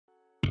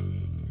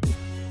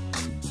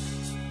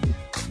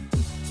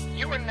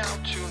are now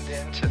tuned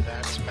in to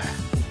That's Matt.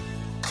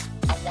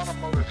 I want to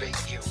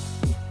motivate you.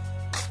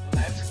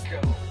 Let's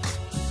go.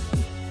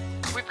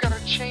 We've got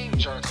to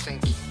change our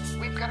thinking.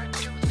 We've got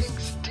to do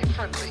things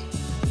differently.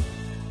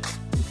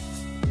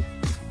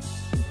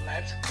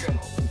 Let's go.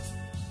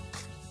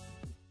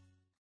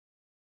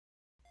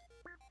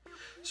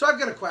 So I've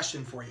got a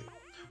question for you.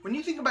 When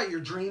you think about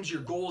your dreams,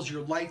 your goals,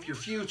 your life, your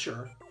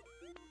future,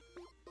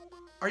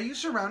 are you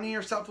surrounding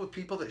yourself with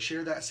people that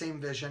share that same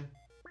vision?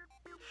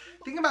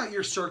 Think about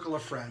your circle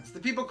of friends, the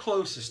people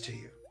closest to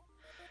you.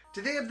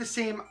 Do they have the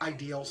same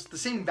ideals, the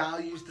same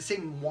values, the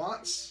same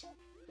wants?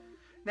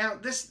 Now,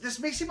 this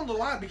may seem a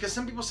little odd because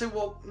some people say,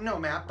 well, no,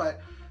 Matt,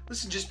 but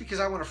listen, just because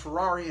I want a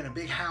Ferrari and a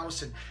big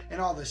house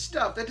and all this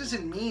stuff, that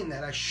doesn't mean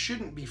that I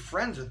shouldn't be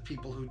friends with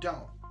people who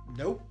don't.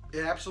 Nope,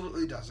 it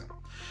absolutely doesn't.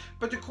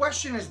 But the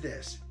question is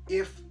this: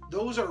 if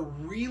those are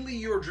really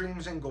your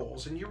dreams and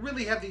goals, and you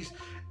really have these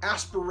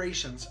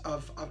aspirations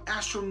of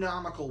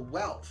astronomical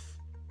wealth,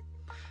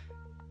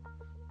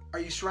 are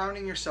you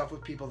surrounding yourself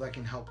with people that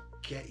can help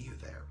get you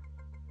there?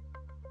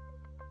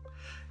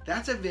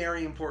 That's a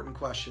very important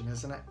question,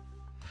 isn't it?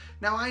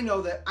 Now, I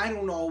know that I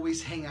don't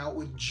always hang out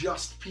with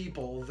just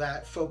people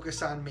that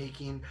focus on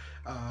making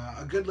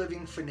a good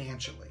living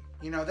financially.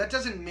 You know, that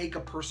doesn't make a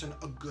person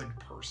a good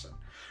person,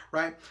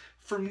 right?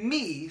 For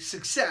me,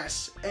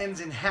 success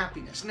ends in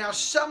happiness. Now,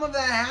 some of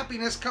that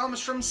happiness comes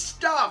from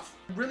stuff.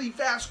 Really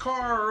fast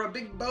car or a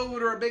big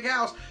boat or a big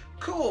house.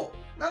 Cool.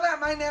 Now, that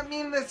might not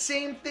mean the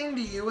same thing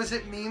to you as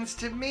it means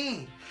to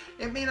me.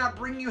 It may not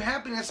bring you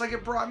happiness like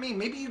it brought me.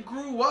 Maybe you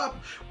grew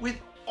up with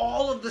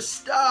all of the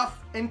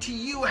stuff, and to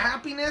you,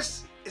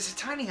 happiness is a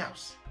tiny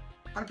house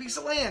on a piece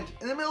of land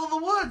in the middle of the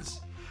woods.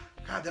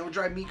 God, that would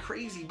drive me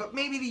crazy. But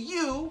maybe to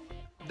you,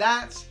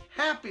 that's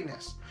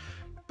happiness.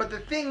 But the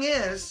thing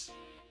is,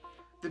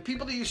 the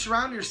people that you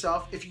surround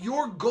yourself, if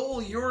your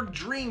goal, your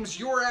dreams,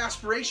 your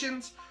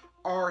aspirations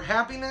are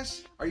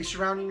happiness, are you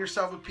surrounding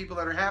yourself with people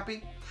that are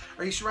happy?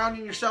 Are you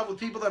surrounding yourself with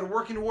people that are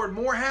working toward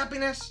more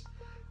happiness?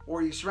 Or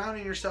are you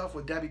surrounding yourself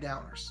with Debbie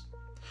Downers?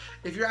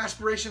 If your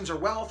aspirations are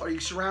wealth, are you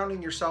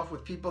surrounding yourself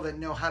with people that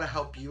know how to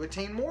help you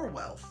attain more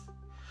wealth?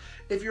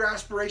 If your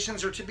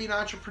aspirations are to be an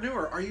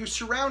entrepreneur, are you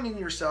surrounding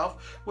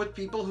yourself with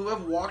people who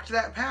have walked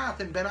that path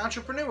and been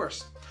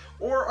entrepreneurs?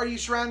 Or are you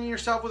surrounding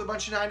yourself with a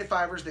bunch of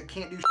 9-to-5ers that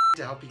can't do shit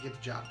to help you get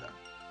the job done?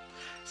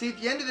 See, at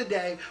the end of the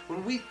day,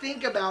 when we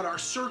think about our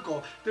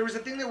circle, there was a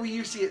thing that we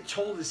used to get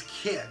told as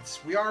kids.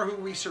 We are who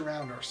we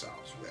surround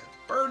ourselves with.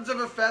 Birds of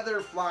a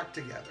feather flock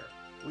together.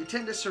 We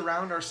tend to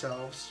surround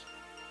ourselves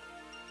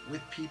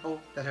with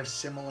people that have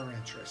similar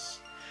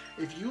interests.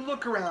 If you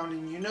look around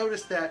and you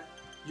notice that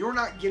you're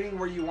not getting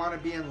where you want to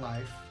be in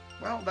life,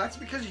 well, that's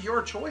because of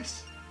your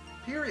choice,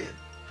 period.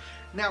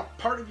 Now,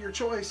 part of your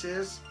choice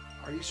is,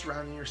 are you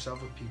surrounding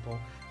yourself with people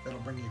that'll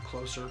bring you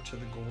closer to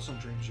the goals and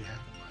dreams you have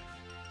in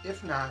life?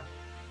 If not,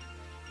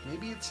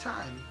 maybe it's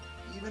time,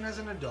 even as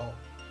an adult,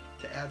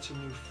 to add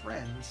some new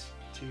friends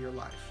to your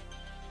life.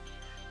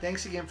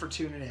 Thanks again for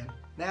tuning in.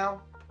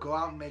 Now, go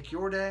out and make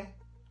your day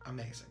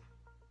amazing.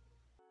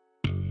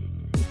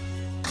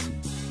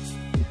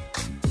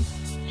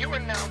 You are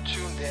now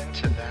tuned in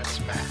to That's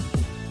Matt.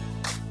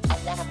 I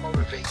want to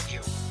motivate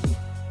you.